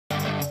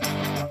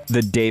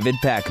The David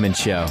Pakman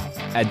Show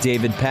at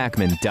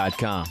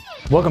davidpakman.com.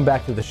 Welcome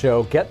back to the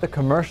show. Get the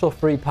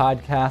commercial-free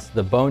podcast,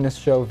 the bonus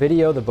show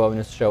video, the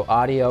bonus show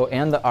audio,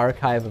 and the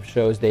archive of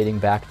shows dating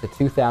back to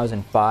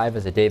 2005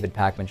 as a David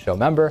Pakman Show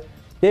member.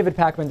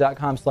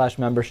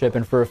 davidpakman.com/membership.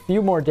 And for a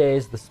few more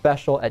days, the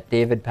special at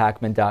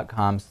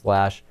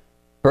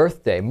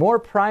davidpakman.com/birthday. More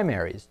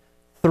primaries.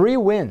 3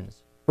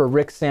 wins for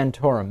Rick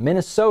Santorum.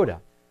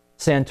 Minnesota,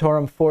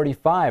 Santorum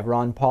 45,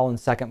 Ron Paul in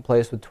second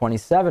place with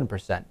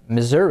 27%.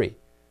 Missouri,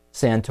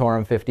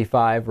 Santorum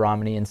 55,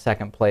 Romney in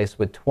second place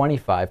with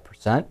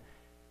 25%.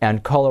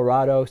 And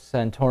Colorado,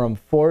 Santorum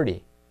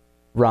 40,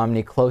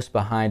 Romney close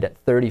behind at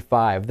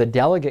 35. The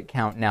delegate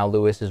count now,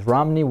 Lewis, is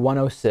Romney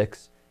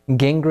 106,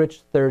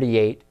 Gingrich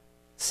 38,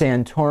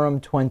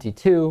 Santorum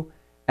 22,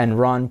 and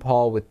Ron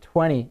Paul with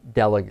 20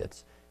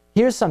 delegates.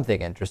 Here's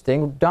something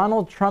interesting.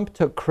 Donald Trump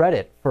took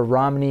credit for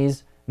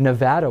Romney's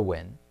Nevada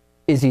win.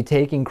 Is he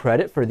taking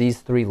credit for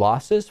these 3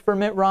 losses for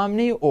Mitt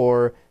Romney,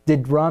 or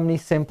did Romney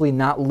simply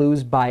not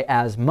lose by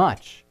as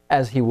much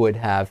as he would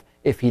have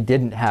if he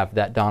didn't have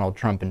that Donald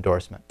Trump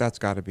endorsement? That's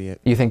got to be it.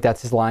 You think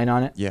that's his line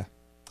on it? Yeah.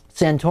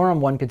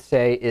 Santorum, one could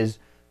say, is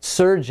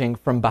surging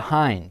from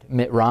behind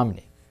Mitt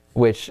Romney,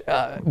 which,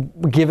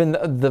 given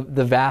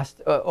the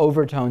vast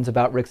overtones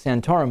about Rick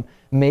Santorum,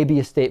 may be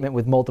a statement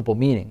with multiple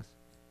meanings.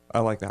 I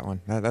like that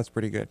one. That's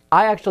pretty good.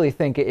 I actually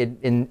think,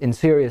 in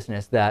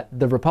seriousness, that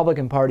the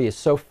Republican Party is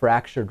so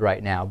fractured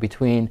right now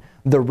between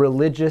the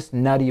religious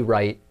nutty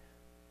right,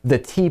 the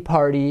Tea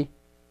Party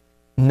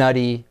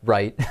nutty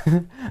right,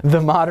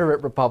 the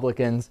moderate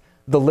Republicans,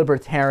 the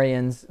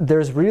libertarians.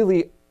 There's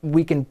really,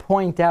 we can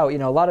point out,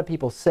 a lot of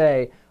people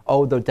say,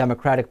 oh, the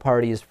Democratic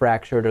Party is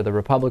fractured or the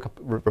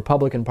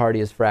Republican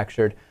Party is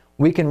fractured.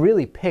 We can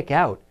really pick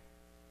out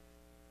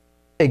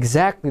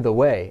exactly the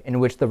way in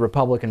which the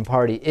Republican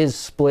Party is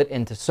split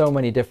into so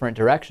many different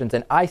directions,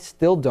 and I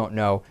still don't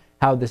know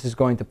how this is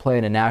going to play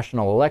in a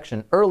national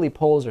election. Early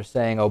polls are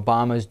saying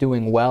Obama's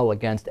doing well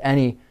against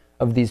any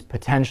of these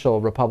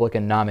potential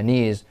Republican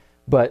nominees,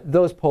 but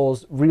those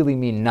polls really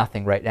mean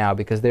nothing right now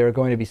because they are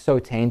going to be so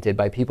tainted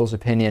by people's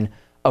opinion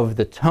of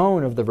the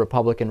tone of the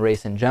Republican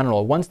race in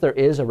general. Once there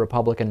is a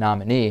Republican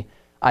nominee,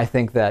 I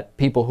think that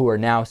people who are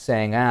now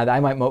saying,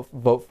 I might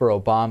vote for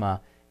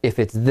Obama if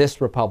it's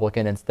this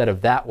Republican instead of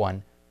that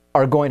one,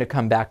 are going to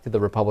come back to the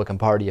Republican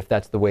Party if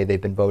that's the way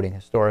they've been voting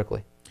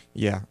historically.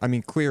 Yeah, I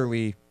mean,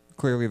 clearly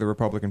the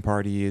Republican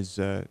Party is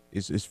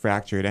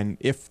fractured, and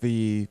if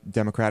the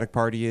Democratic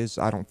Party is,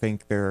 I don't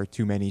think there are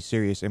too many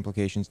serious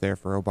implications there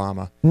for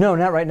Obama. No,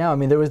 not right now. I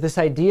mean, there was this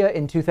idea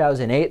in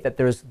 2008 that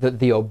there's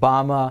the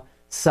Obama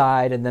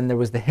side, and then there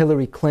was the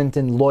Hillary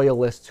Clinton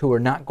loyalists who are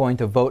not going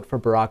to vote for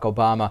Barack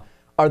Obama.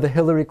 Are the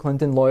Hillary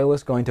Clinton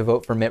loyalists going to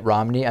vote for Mitt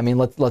Romney? I mean,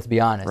 let's be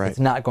honest. Right. It's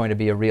not going to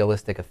be a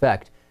realistic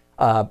effect.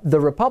 The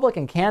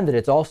Republican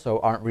candidates also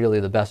aren't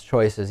really the best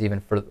choices, even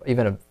for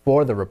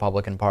the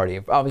Republican Party.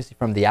 Obviously,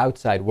 from the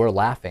outside, we're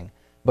laughing.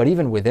 But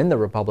even within the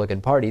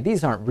Republican Party,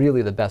 these aren't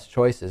really the best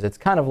choices. It's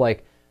kind of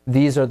like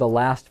these are the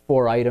last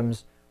 4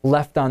 items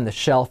left on the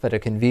shelf at a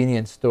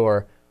convenience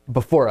store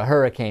before a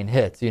hurricane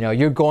hits.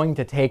 You're going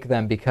to take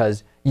them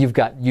because you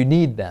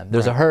need them.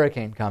 There's a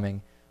hurricane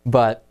coming.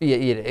 But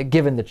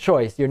given the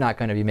choice, you're not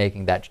going to be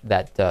making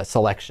that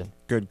selection.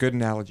 Good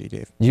analogy,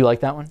 Dave. Do you like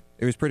that one?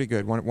 It was pretty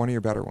good. One of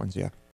your better ones, yeah.